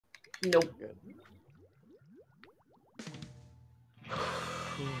Nope. Good.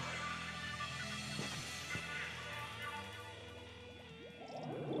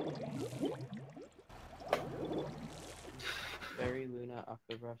 Fairy, Luna,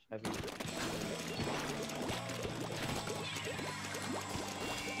 Octobrush, Heavy.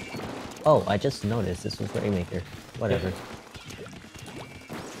 Oh, I just noticed this was Rainmaker. Whatever. Yep.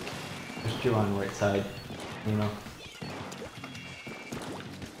 There's two on the right side. You know.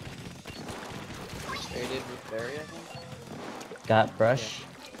 Traded with Fairy, I think. Got Brush.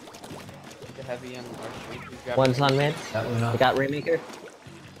 The Heavy on our street. Who's grabbing One's on Rainmaker? man. That Luna. I got Rainmaker.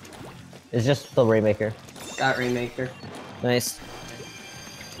 It's just the Rainmaker. Got Rainmaker. Nice.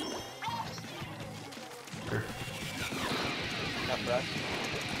 Got Brush.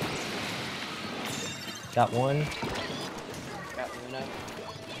 Got one. Got Luna.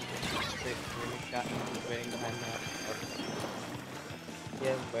 Got him. He's waiting behind that.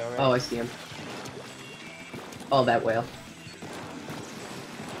 Yeah, whale right. Oh, I see him. Oh, that whale.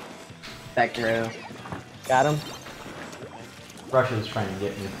 Back row. Got him. Russia's trying to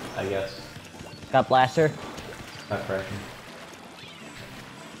get me, I guess. Got Blaster. Not crashing.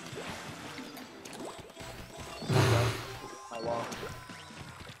 My wall.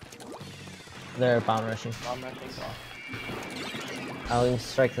 They're bomb rushing. Bomb rushing. I'll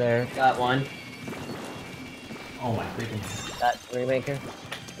strike there. Got one. Oh my freaking. Got Rainmaker.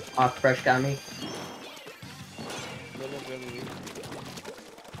 Off-brush got me. Luna's really weak.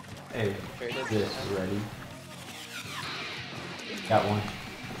 Hey, Traded. this ready. Got one.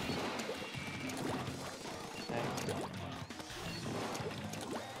 Nice.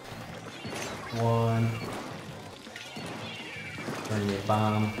 One. Bring me a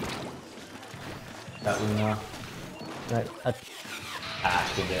bomb. Got Luna. Right.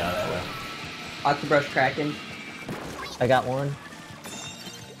 Ah, should get out of that way. Octobrush cracking. I got one.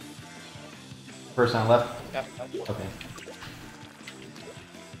 First on left. Got Brush. Okay.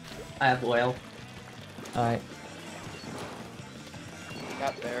 I have whale. Alright.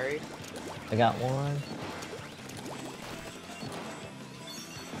 Got Fairy. I got one.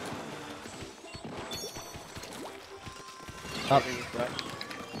 Up. Traded with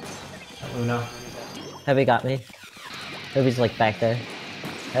Brush. Got Luna. Heavy got me. Heavy's like back there.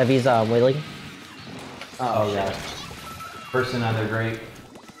 Heavy's wheeling. Oh, Oh shit. yeah. Person on their great.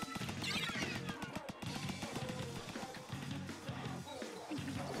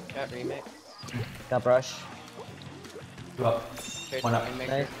 Got Remake. Got Brush. Two up. Traded One up.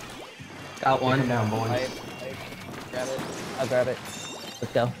 Rainmaker. Nice. Got Take him one. down, boys. Pipe. Grab it. I'll grab it.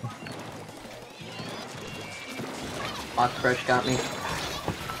 Let's go. Octobrush got me.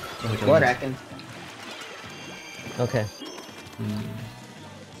 What? Cracking. Okay. Hmm.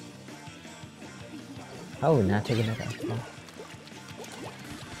 Oh, not taking it out. Oh.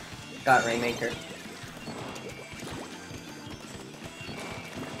 Got Rainmaker.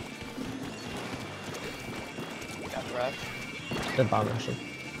 Got Brush. The bomb rushing.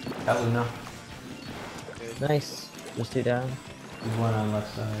 Got Luna. Good. Nice. Just two down. There's one on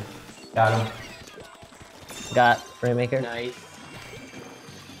left side. Got him. Got Rainmaker. Nice.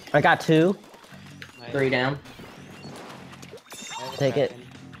 I got two. Nice. 3 down. Nice Take it. cracking.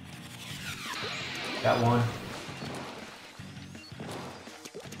 Got one.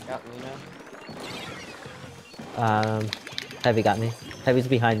 Got Luna. Heavy got me. Heavy's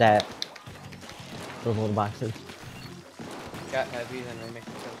behind that. Those little boxes. Got Heavy, then Remake.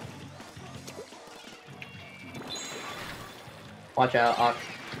 Watch out, Oct.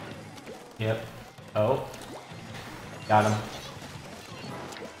 Yep. Oh. Got him.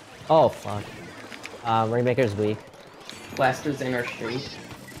 Oh fuck. Rainmaker's weak. Blaster's in our street.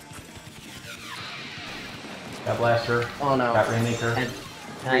 Got Blaster. Oh no. Got Rainmaker. And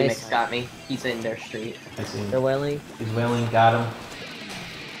Nice. Remix got me. He's in their street. I see him. They're wailing. He's wailing. Got him.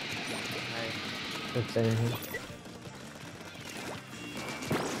 Nice. Oops, I didn't hear.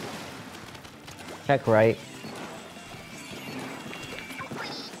 Check right.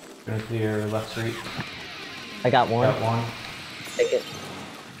 Gonna clear left street. I got one. Got one. Take it.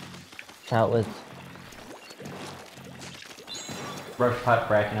 Watch out with. Brush pot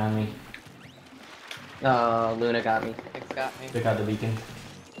cracking on me. Luna got me. It's got me. Took out the beacon.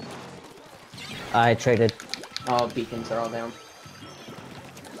 I traded. Oh, beacons are all down.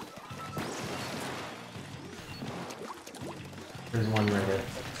 There's one right here.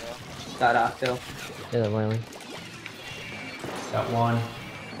 Got Octo. Yeah, they're wailing. Got one.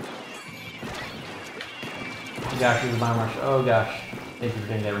 Oh gosh, there's a bomb rush. Oh gosh. Thank you for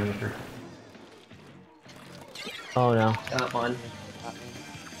getting that Rainmaker. Oh no. Got one. Got me.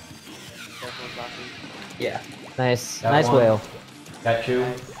 Careful with blocking. Yeah. Nice. Got nice one. whale. Got two.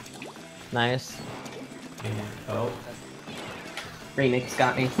 Nice. Nice. And, oh, Remix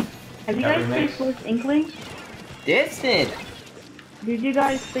got me. Have you Got guys played remixed? Flo's Inklings? Distant! Did you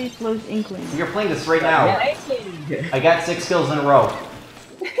guys play Flo's Inklings? you're playing this right now. Yeah. I got 6 kills in a row.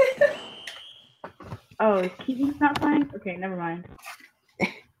 Oh, is Keaton's not playing? Okay, never mind.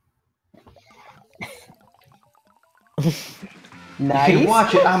 You Nice. can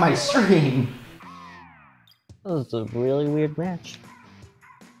watch it on my stream. That was a really weird match.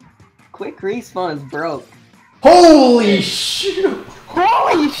 Quick respawn is broke. Holy shoot!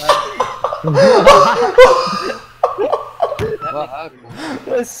 Holy shit! What happened?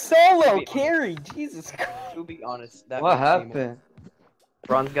 The solo carry, Jesus Christ. To be honest, that What makes me happened?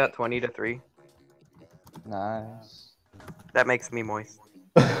 Bronze got 20-3. Nice. That makes me moist.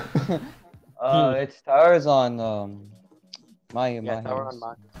 It's towers on my Yeah, tower on hands.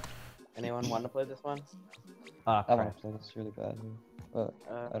 mine. Anyone want to play this one? Oh, I crap. want to play this really badly, but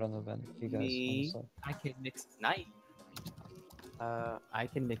I don't know Ben. If you guys Me, want I can mix snipe. I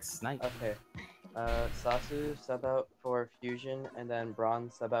can mix snipe. Okay. Sasu sub out for Fusion, and then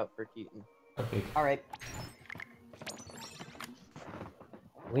Bronze sub out for Keaton. Okay. Alright.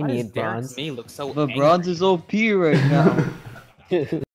 We Why does need Derek's bronze. me look so to. But angry? bronze is OP right now.